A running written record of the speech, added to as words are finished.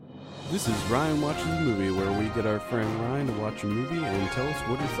This is Ryan Watches a Movie, where we get our friend Ryan to watch a movie and tell us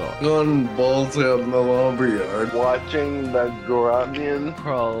what he thought. Gun balls out in the lumberyard. Watching the Grunion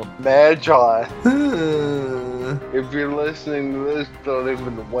Pro Magi. If you're listening to this, don't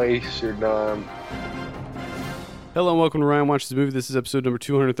even waste your time. Hello and welcome to Ryan Watches a Movie. This is episode number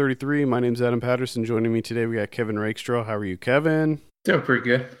 233. My name's Adam Patterson. Joining me today, we got Kevin Rakestraw. How are you, Kevin? Doing pretty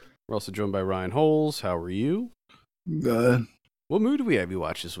good. We're also joined by Ryan Holes. How are you? Good. What movie do we have you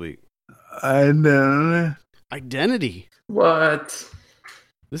watch this week? Identity. What?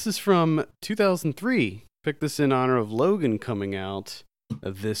 This is from 2003. Picked this in honor of Logan coming out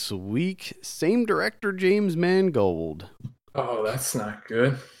this week. Same director, James Mangold. Oh, that's not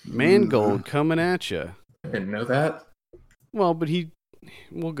good. Mangold coming at you. I didn't know that. Well, but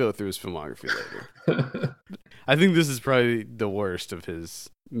we'll go through his filmography later. I think this is probably the worst of his,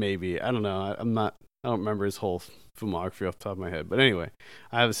 maybe. I don't know. I don't remember his whole filmography off the top of my head. But anyway,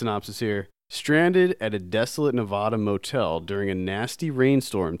 I have a synopsis here. Stranded at a desolate Nevada motel during a nasty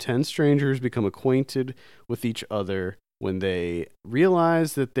rainstorm, 10 strangers become acquainted with each other when they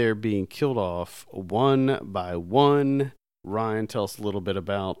realize that they're being killed off one by one. Ryan, tell us a little bit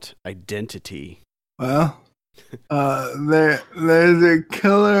about Identity. Well, there's a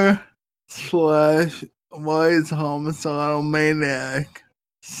killer slash wise homicidal maniac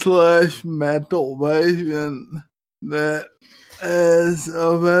slash mental patient that is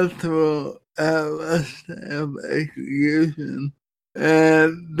about to have a stamp execution.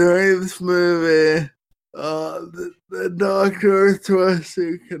 And during this movie, the doctor tries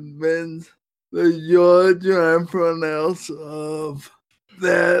to convince the judge and everyone else of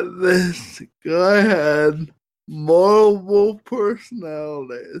that this guy had multiple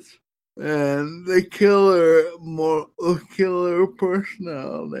personalities, and the killer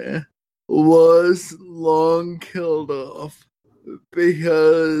personality was long killed off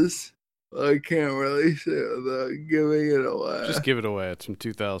because I can't really say it without giving it away. Just give it away. It's from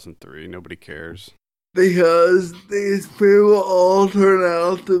 2003. Nobody cares. Because these people all turn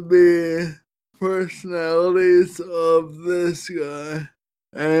out to be personalities of this guy.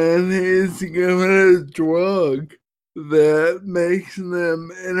 And he's given a drug that makes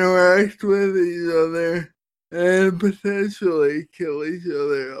them interact with each other and potentially kill each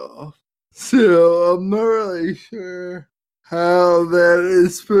other off. So I'm not really sure how that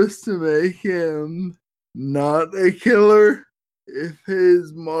is supposed to make him not a killer if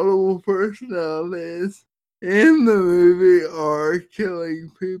his multiple personalities in the movie are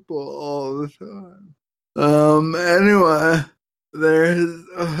killing people all the time. Anyway, there's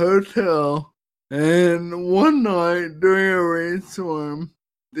a hotel, and one night during a rainstorm,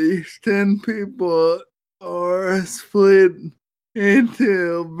 these 10 people are split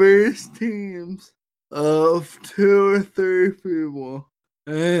into various teams of 2 or 3 people,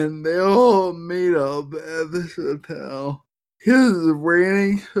 and they all meet up at this hotel. Because it's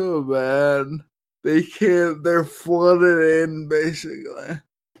raining so bad, they're flooded in basically.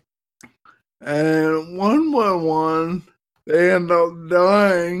 And one by one, they end up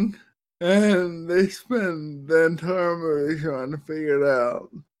dying, and they spend the entire movie trying to figure it out.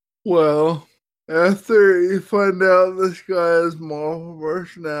 Well, after you find out this guy has multiple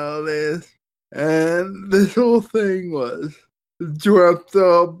personalities, and this whole thing was dreamt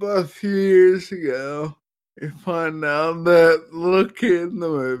up a few years ago, you find out that little kid in the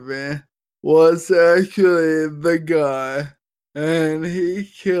movie was actually the guy, and he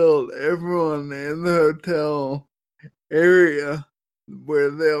killed everyone in the hotel area where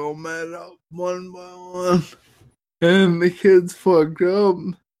they all met up one by one, and the kids fucked up,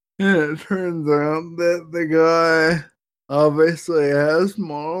 and it turns out that the guy obviously has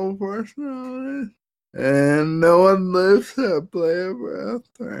multiple personalities, and no one lives happily ever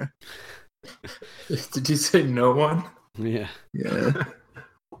after. Did you say no one? Yeah. Yeah.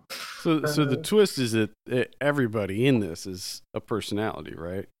 So the twist is that everybody in this is a personality,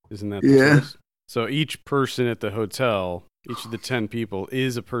 right? Isn't that the Yeah. twist? So each person at the hotel, each of the 10 people,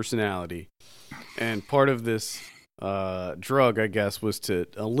 is a personality. And part of this drug, I guess, was to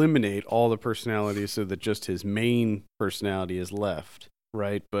eliminate all the personalities so that just his main personality is left,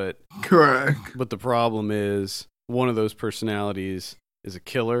 right? But Correct. the problem is one of those personalities is a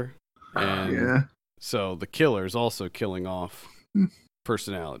killer. And Yeah. so the killer is also killing off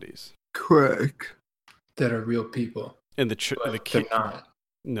personalities. Correct. That are real people. And the But kid, they're not.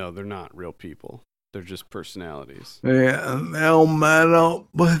 no, they're not real people. They're just personalities. Yeah, and they'll meet up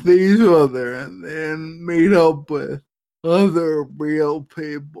with each other and then meet up with other real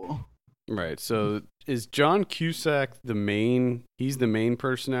people. Right. So is John Cusack he's the main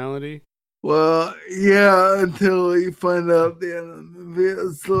personality? Well, yeah, until you find out the end of the movie,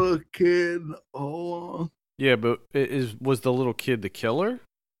 it's a little kid all along. Yeah, but was the little kid the killer?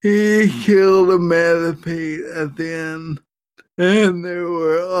 He killed a Manapete at the end, and there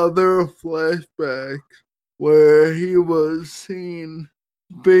were other flashbacks where he was seen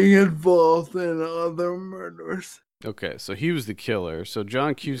being involved in other murders. Okay, so he was the killer. So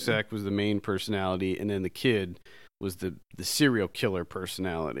John Cusack was the main personality, and then the kid was the serial killer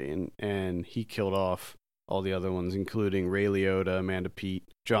personality, and he killed off all the other ones, including Ray Liotta, Amanda Peet,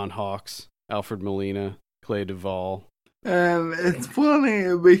 John Hawkes, Alfred Molina, Clay Duvall. And it's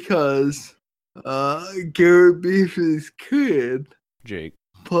funny because Gary Busey's kid Jake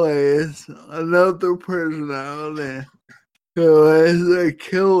plays another personality who is a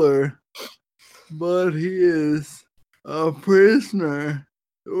killer, but he is a prisoner,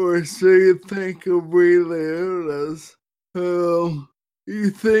 or so you think of Ray Liotta's, who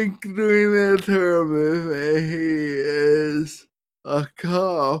you think during the entire movie he is a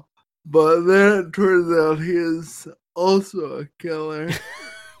cop, but then it turns out he is also a killer.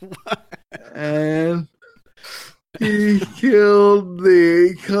 And he killed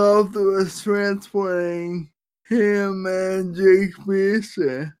the cop that was transporting him and Jake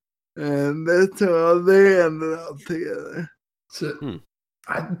Busey. And that's how they ended up together. So,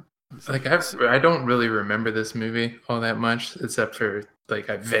 I don't really remember this movie all that much, except for like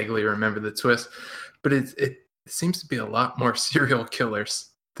I vaguely remember the twist. But it seems to be a lot more serial killers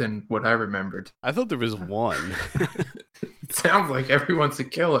than what I remembered. I thought there was one. It sounds like everyone's a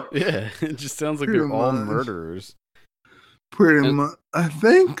killer. Yeah, it just sounds like Pretty they're all much. murderers. Pretty much. I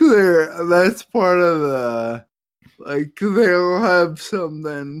think that's part of the, like, they'll have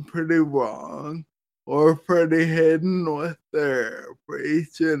something pretty wrong or pretty hidden with for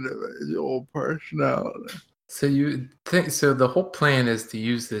each individual personality. So you think so? The whole plan is to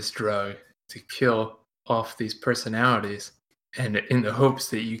use this drug to kill off these personalities, and in the hopes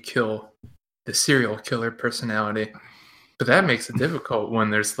that you kill the serial killer personality. But that makes it difficult when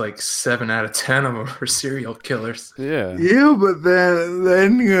there's like 7 out of 10 of them are serial killers. Yeah. Yeah, but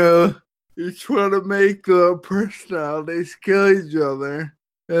then you try to make the personalities kill each other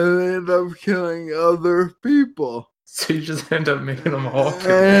and they end up killing other people. So you just end up making them all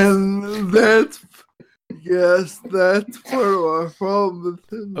killers. And that's part of our problem with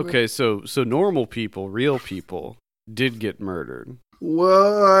this movie. Okay, so normal people, real people, did get murdered.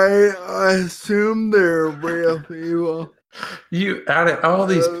 Well, I assume they're real people. You out of all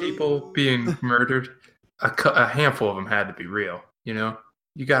these people being murdered, a handful of them had to be real. You know,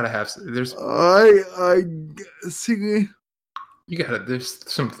 you gotta have. There's I see. You gotta. There's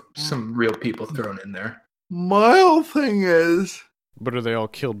some real people thrown in there. My whole thing is. But are they all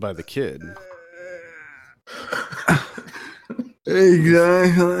killed by the kid?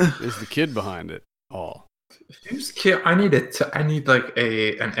 Exactly. Is the kid behind it all? Who's killed? I need like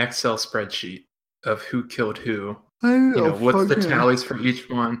an Excel spreadsheet of who killed who. I need You know, what's the tallies for each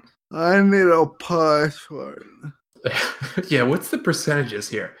one? I need a password. Yeah, what's the percentages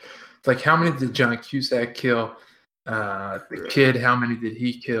here? Like, how many did John Cusack kill? The kid, how many did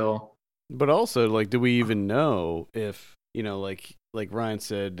he kill? But also, like, do we even know if, you know, like Ryan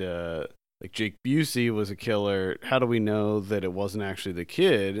said, like Jake Busey was a killer? How do we know that it wasn't actually the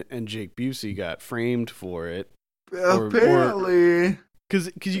kid and Jake Busey got framed for it? Apparently,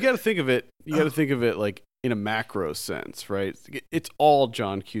 because you got to think of it. You got to think of it like in a macro sense, right? It's all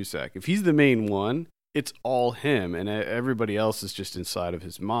John Cusack. If he's the main one, it's all him, and everybody else is just inside of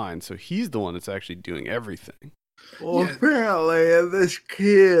his mind. So he's the one that's actually doing everything. well, apparently, this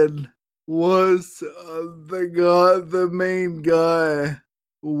kid was the main guy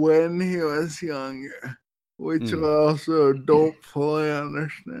when he was younger, which I also don't fully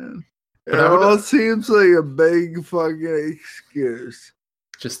understand. But it all seems like a big fucking excuse.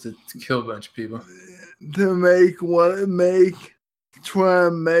 Just to kill a bunch of people. To try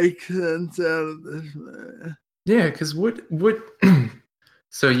and make sense out of this, man. Yeah, because what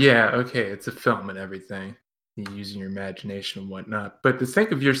so yeah, okay, it's a film and everything. You're using your imagination and whatnot. But to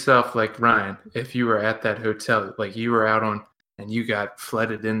think of yourself like Ryan, if you were at that hotel, like you were out on and you got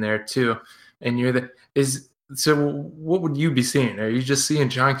flooded in there too, and so what would you be seeing? Are you just seeing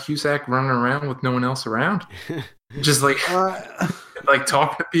John Cusack running around with no one else around? Just like like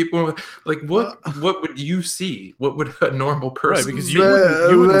talking to people, like what would you see? What would a normal person? Right, because you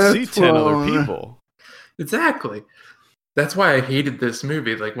wouldn't see 10 other people. Exactly. That's why I hated this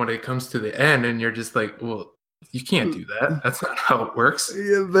movie. Like when it comes to the end, and you're just like, well, you can't do that. That's not how it works.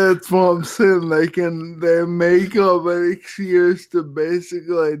 Yeah, that's what I'm saying. They make up an excuse to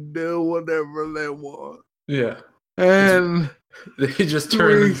basically do whatever they want. Yeah. And They just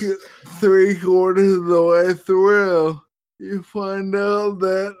turn. Three-quarters of the way through, you find out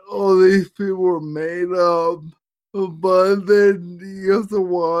that all these people were made up, but then you have to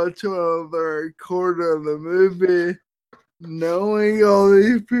watch another quarter of the movie, knowing all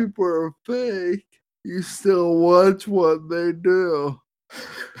these people are fake. You still watch what they do.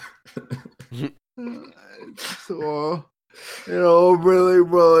 So,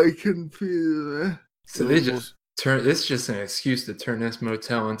 really confusing. So they just turn. It's just an excuse to turn this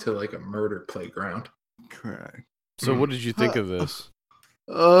motel into like a murder playground. Correct. So what did you think of this?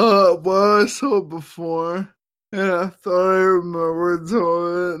 Well, I saw it before, and I thought I remembered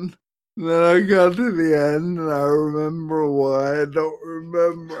something. Then I got to the end, and I remember why I don't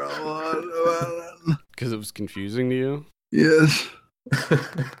remember a lot about it. Because it was confusing to you? Yes.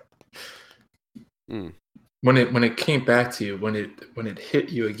 When it came back to you, when it hit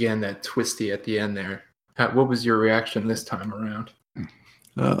you again, that twisty at the end there, what was your reaction this time around?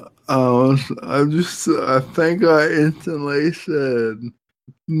 I think I instantly said,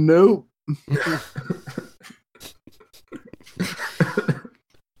 nope.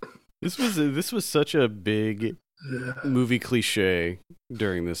 This was such a big movie cliche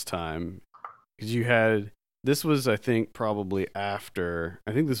during this time, because this was I think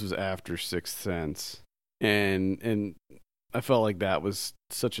this was after Sixth Sense, and I felt like that was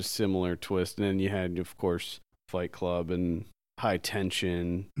such a similar twist, and then you had, of course, Fight Club and High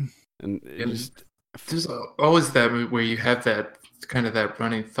Tension, and there's always that where you have that kind of that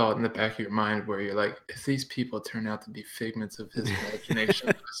running thought in the back of your mind where you're like, if these people turn out to be figments of his imagination,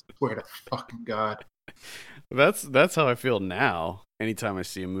 I swear to fucking God. That's how I feel now. Anytime I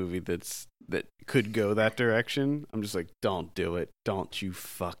see a movie that could go that direction, I'm just like, don't do it. Don't you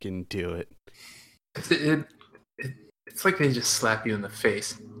fucking do it. It's like they just slap you in the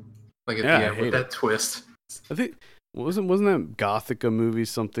face, like at the end with that twist. I think wasn't that Gothica movie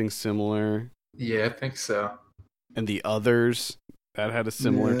something similar? Yeah, I think so. And The Others, that had a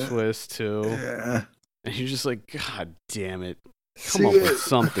similar twist too. Yeah. And you're just like, God damn it, come up with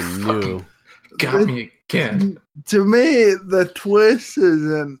something new. Got me again. To me, the twist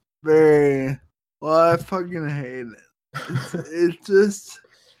isn't very. Well, I fucking hate it. It's just,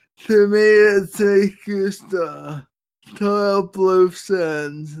 to me, it's just tie up loose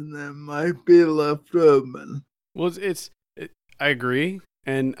ends and that might be left open. Well, I agree,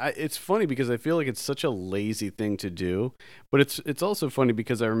 and it's funny because I feel like it's such a lazy thing to do, but it's also funny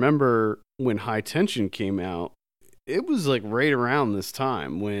because I remember when High Tension came out, it was like right around this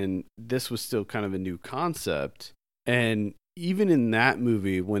time when this was still kind of a new concept, and even in that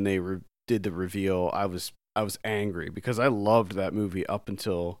movie when they did the reveal, I was angry because I loved that movie up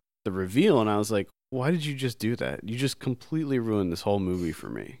until the reveal, and I was like, why did you just do that? You just completely ruined this whole movie for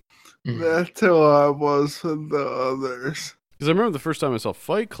me. That's how I was with The Others. Because I remember the first time I saw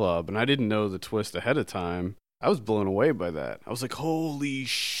Fight Club, and I didn't know the twist ahead of time. I was blown away by that. I was like, holy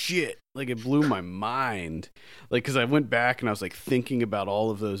shit. Like, it blew my mind. Like, because I went back and I was like thinking about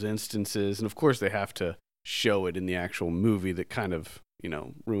all of those instances. And of course, they have to show it in the actual movie that kind of,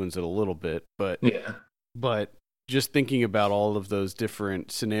 ruins it a little bit. But just thinking about all of those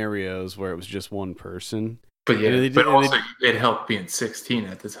different scenarios where it was just one person. But it helped being 16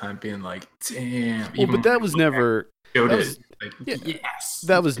 at the time, being like, damn. Well, but that was never. Yes.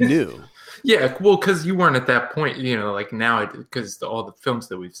 That was new. Yeah, well, because you weren't at that point, like now, because all the films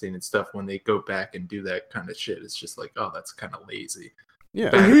that we've seen and stuff, when they go back and do that kind of shit, it's just like, oh, that's kind of lazy.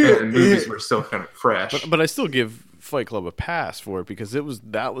 Yeah. The movies were still kind of fresh. But I still give Fight Club a pass for it because that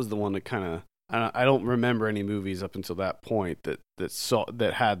was the one that kind of. I don't remember any movies up until that point that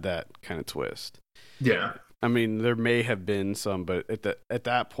had that kind of twist. Yeah. I mean, there may have been some, but at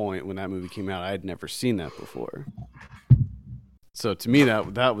that point when that movie came out, I had never seen that before. So to me,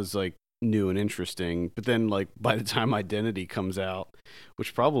 that was like new and interesting. But then, like, by the time Identity comes out,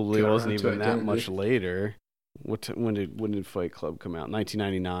 which probably wasn't even that much later. When did Fight Club come out?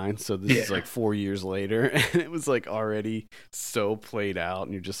 1999. So this is like 4 years later, and it was like already so played out,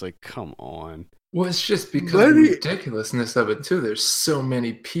 and you're just like, come on. Well, it's just because of the ridiculousness of it too. There's so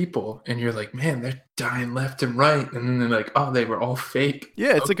many people, and you're like, man, they're dying left and right, and then they're like, oh, they were all fake.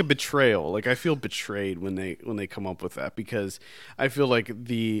 Yeah, it's like a betrayal. Like, I feel betrayed when they come up with that, because I feel like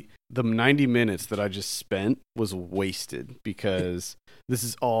the 90 minutes that I just spent was wasted, because this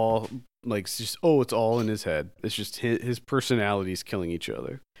is all like, it's just, it's all in his head. It's just his personalities killing each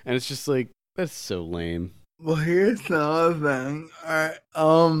other, and it's just like, that's so lame. Well, here's the other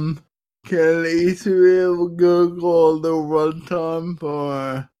thing. Can each of you Google the runtime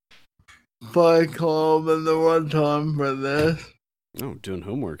for Fight Club and the runtime for this? Oh, doing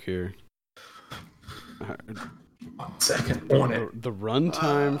homework here. 1 second on it. The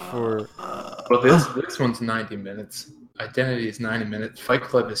runtime for Well, this one's 90 minutes. Identity is 90 minutes. Fight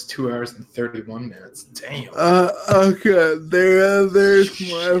Club is 2 hours and 31 minutes. Damn. Okay, there's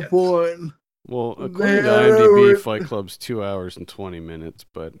my point. well, according to IMDb, Fight Club's 2 hours and 20 minutes,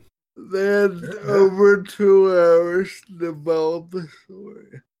 but They had over 2 hours to develop the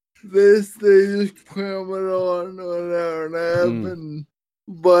story. This, they just cram it on an hour and a half, and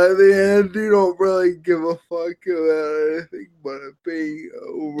by the end, you don't really give a fuck about anything but it being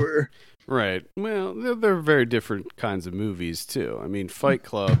over. right. Well, they're very different kinds of movies too. I mean, Fight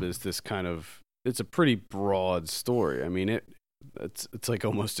Club is this kind of, it's a pretty broad story. I mean, it's like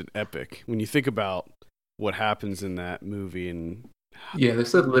almost an epic when you think about what happens in that movie. And Yeah,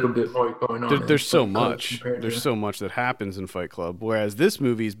 there's a little bit more going on. there's so much. There's so much that happens in Fight Club. Whereas this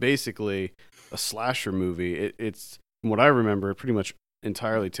movie is basically a slasher movie. It's, from what I remember, it pretty much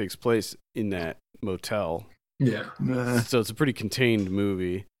entirely takes place in that motel. Yeah. So it's a pretty contained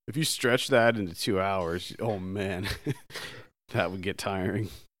movie. If you stretch that into 2 hours, oh man, that would get tiring.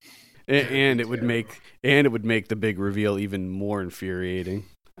 And it would make the big reveal even more infuriating.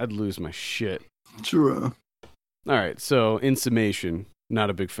 I'd lose my shit. True. All right, so in summation, not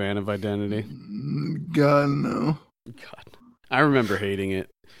a big fan of Identity. God, no. God, I remember hating it.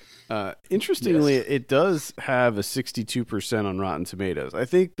 Interestingly, it does have a 62% on Rotten Tomatoes. I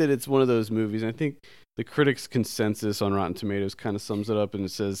think that it's one of those movies. I think the critics' consensus on Rotten Tomatoes kind of sums it up, and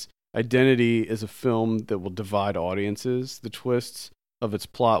it says Identity is a film that will divide audiences. The twists of its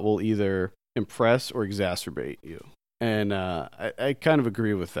plot will either impress or exacerbate you. And I kind of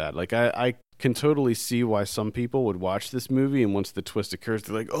agree with that. Like, I can totally see why some people would watch this movie, and once the twist occurs,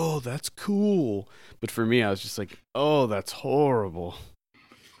 they're like, oh, that's cool. But for me, I was just like, oh, that's horrible.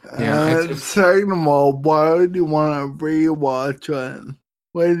 And second of all, why would you want to rewatch it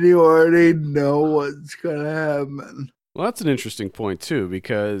when you already know what's going to happen? Well, that's an interesting point, too,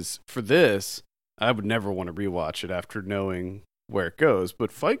 because for this, I would never want to rewatch it after knowing where it goes.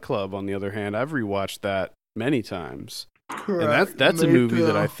 But Fight Club, on the other hand, I've rewatched that many times. Correct. And that's a movie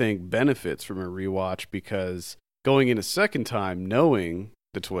that I think benefits from a rewatch, because going in a second time, knowing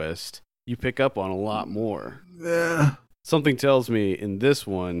the twist, you pick up on a lot more. Yeah. Something tells me in this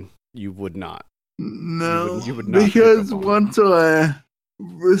one, you would not. No, You would not because once I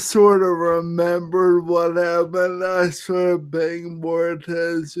sort of remembered what happened, I started paying more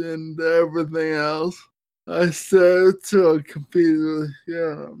attention to everything else. I started to confuse the shit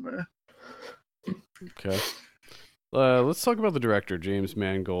out of me. Okay. Let's talk about the director, James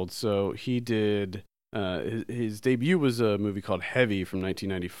Mangold. So he did, his debut was a movie called Heavy from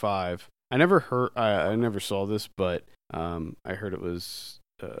 1995. I never saw this, but I heard it was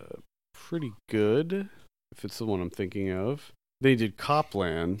pretty good, if it's the one I'm thinking of. They did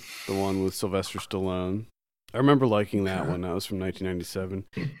Copland, the one with Sylvester Stallone. I remember liking that one. That was from 1997.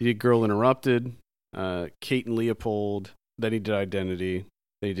 He did Girl Interrupted, Kate and Leopold. Then he did Identity.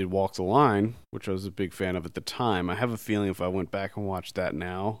 Then he did Walk the Line, which I was a big fan of at the time. I have a feeling if I went back and watched that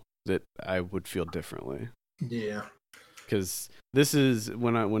now, that I would feel differently. Yeah. Because this is,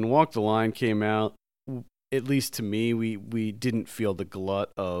 when Walk the Line came out, at least to me, we didn't feel the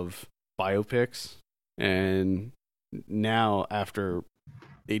glut of biopics. And now, after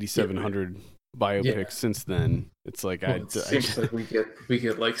 8,700 biopics since then, it's like it seems like we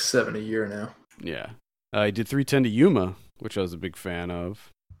get like 7 a year now. Yeah. I did 3:10 to Yuma, which I was a big fan of.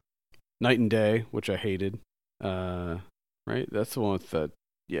 Night and Day, which I hated. Right? That's the one with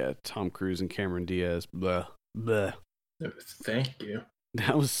Tom Cruise and Cameron Diaz. Blah. Blah. Thank you.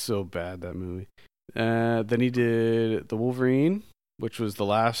 That was so bad, that movie. Then he did The Wolverine, which was the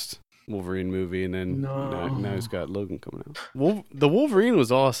last Wolverine movie, and then now he's got Logan coming out. The Wolverine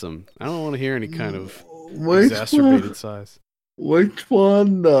was awesome. I don't want to hear any kind of exacerbated size. Which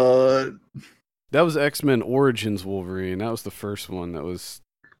one? That was X-Men Origins Wolverine. That was the first one. That was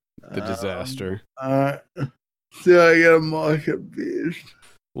the disaster. So I got more confused.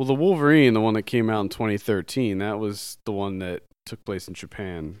 Well, the Wolverine, the one that came out in 2013, that was the one that took place in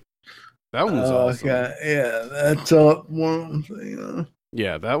Japan. That one was awesome. Okay, yeah, that's one thing.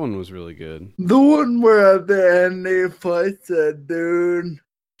 Yeah, that one was really good. The one where at the end they fight that dude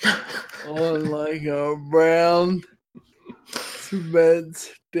on like a round cement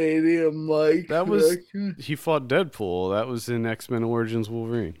stadium, like that was he fought Deadpool. That was in X-Men Origins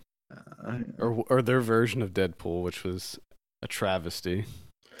Wolverine, or their version of Deadpool, which was a travesty.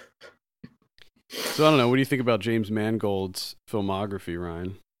 So I don't know. What do you think about James Mangold's filmography,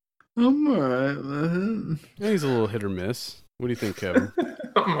 Ryan? I'm alright with it. Yeah, he's a little hit or miss. What do you think, Kevin?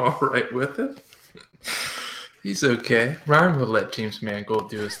 I'm alright with it. He's okay. Ryan will let James Mangold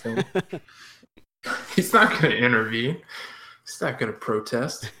do his thing. He's not going to intervene. He's not going to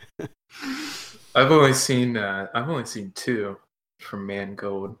protest. I've only seen two from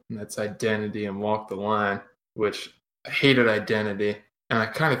Mangold, and that's Identity and Walk the Line, which I hated Identity, and I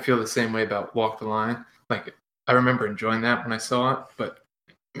kind of feel the same way about Walk the Line. Like, I remember enjoying that when I saw it, but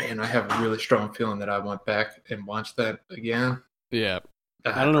man, I have a really strong feeling that I went back and watched that again. Yeah.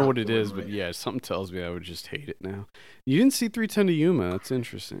 I don't know what it is, but yeah, something tells me I would just hate it now. You didn't see 3:10 to Yuma. That's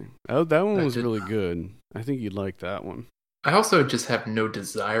interesting. Oh, that one was really good. I think you'd like that one. I also just have no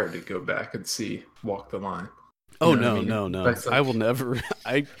desire to go back and see Walk the Line. Oh, no. Like, I will never.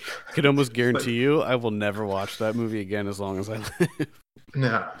 I could almost guarantee you I will never watch that movie again as long as I live.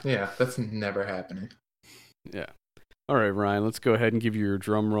 No, yeah, that's never happening. Yeah. All right, Ryan, let's go ahead and give you your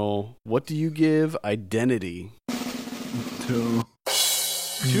drum roll. What do you give Identity? 2.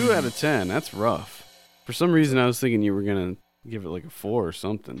 2 out of 10. That's rough. For some reason, I was thinking you were going to give it like a 4 or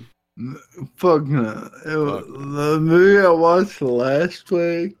something. Fuck no. The movie I watched last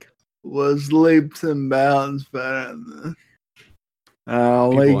week was leaps and bounds better than this. I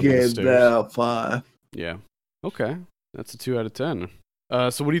only gave that a 5. Yeah. Okay. That's a 2 out of 10.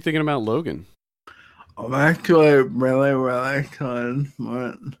 So what are you thinking about Logan? I'm actually really, really excited for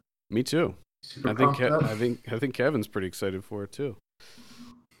it. Me too. I think Kevin's pretty excited for it too.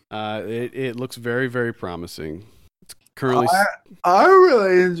 It looks very, very promising. It's currently. I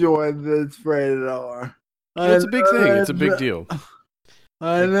really enjoyed this rated R. Well, it's a big thing. It's a big deal.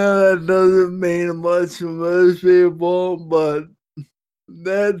 I know that doesn't mean much to most people, but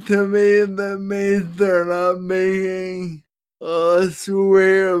that to me, that means they're not making a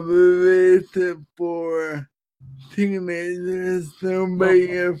superhero movie for teenagers. They're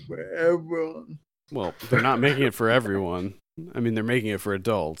making it for everyone. Well, they're not making it for everyone. I mean, they're making it for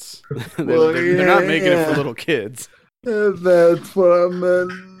adults. they're not making it for little kids. That's what I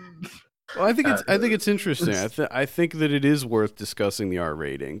meant. Well, I think it's interesting. I think that it is worth discussing the R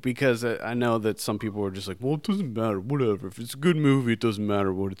rating because I know that some people are just like, well, it doesn't matter, whatever. If it's a good movie, it doesn't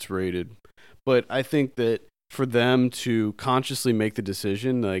matter what it's rated. But I think that for them to consciously make the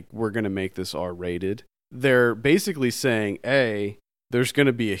decision, like, we're going to make this R rated, they're basically saying, there's going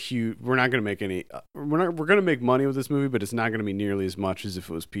to be we're not going to make any, we're going to make money with this movie, but it's not going to be nearly as much as if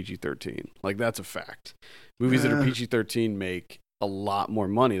it was PG-13. Like, that's a fact. Movies that are PG-13 make a lot more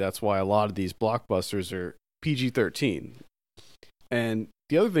money. That's why a lot of these blockbusters are PG-13. And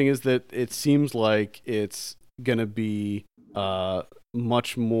the other thing is that it seems like it's going to be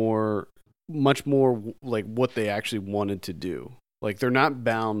much more like what they actually wanted to do. Like, they're not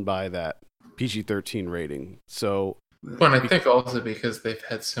bound by that PG-13 rating. So, well, and I think also because they've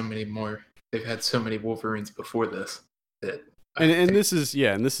had so many Wolverines before this. And this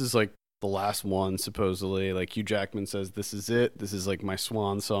is like the last one, supposedly. Like, Hugh Jackman says, this is it. This is like my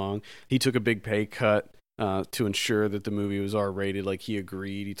swan song. He took a big pay cut to ensure that the movie was R-rated. Like, he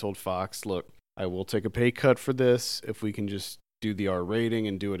agreed. He told Fox, look, I will take a pay cut for this if we can just do the R rating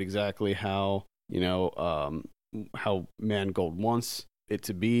and do it exactly how, how Mangold wants it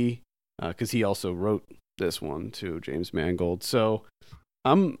to be. Because he also wrote this one too, James Mangold. So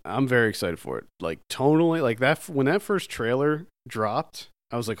I'm very excited for it. Like, tonally, like that, when that first trailer dropped,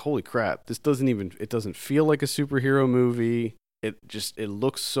 I was like, holy crap, it doesn't feel like a superhero movie. It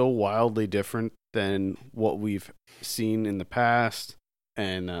looks so wildly different than what we've seen in the past.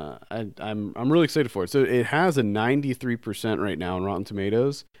 And I'm really excited for it. So it has a 93% right now on Rotten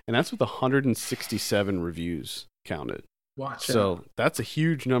Tomatoes, and that's with 167 reviews counted. So that's a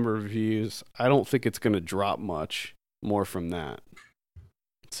huge number of reviews. I don't think it's going to drop much more from that.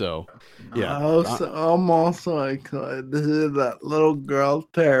 So, yeah. I'm also excited to see that little girl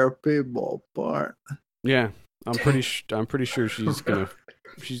tear people apart. Yeah, I'm pretty sure she's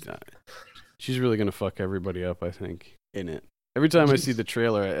really gonna fuck everybody up. I think in it. Every time I see the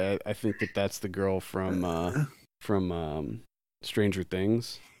trailer, I think that's the girl from Stranger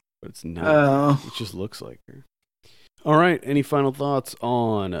Things, but it's not. It just looks like her. All right. Any final thoughts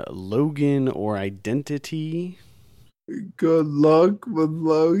on Logan or Identity? Good luck with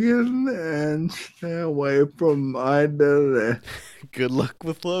Logan and stay away from Identity. Good luck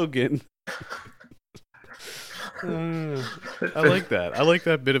with Logan. I like that. I like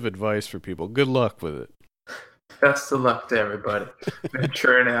that bit of advice for people. Good luck with it. Best of luck to everybody.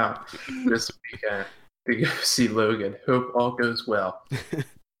 Venturing out this weekend to go see Logan. Hope all goes well.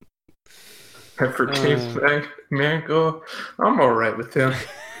 And for James Mangold, I'm all right with him.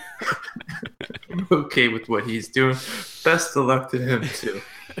 I'm okay with what he's doing. Best of luck to him, too.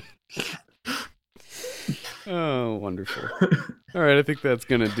 Oh, wonderful. All right, I think that's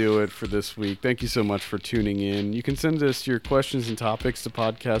going to do it for this week. Thank you so much for tuning in. You can send us your questions and topics to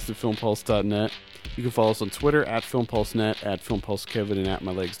podcast@filmpulse.net. You can follow us on Twitter @FilmPulseNet, @FilmPulseKevin, and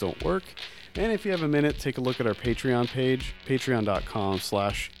 @MyLegsDon'tWork. And if you have a minute, take a look at our Patreon page.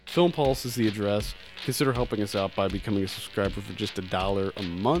 Patreon.com/FilmPulse is the address. Consider helping us out by becoming a subscriber for just $1 a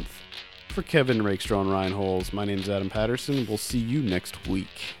month. For Kevin Rakestraw and Ryan Holes, my name is Adam Patterson. We'll see you next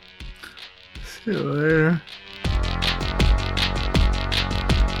week. See you later.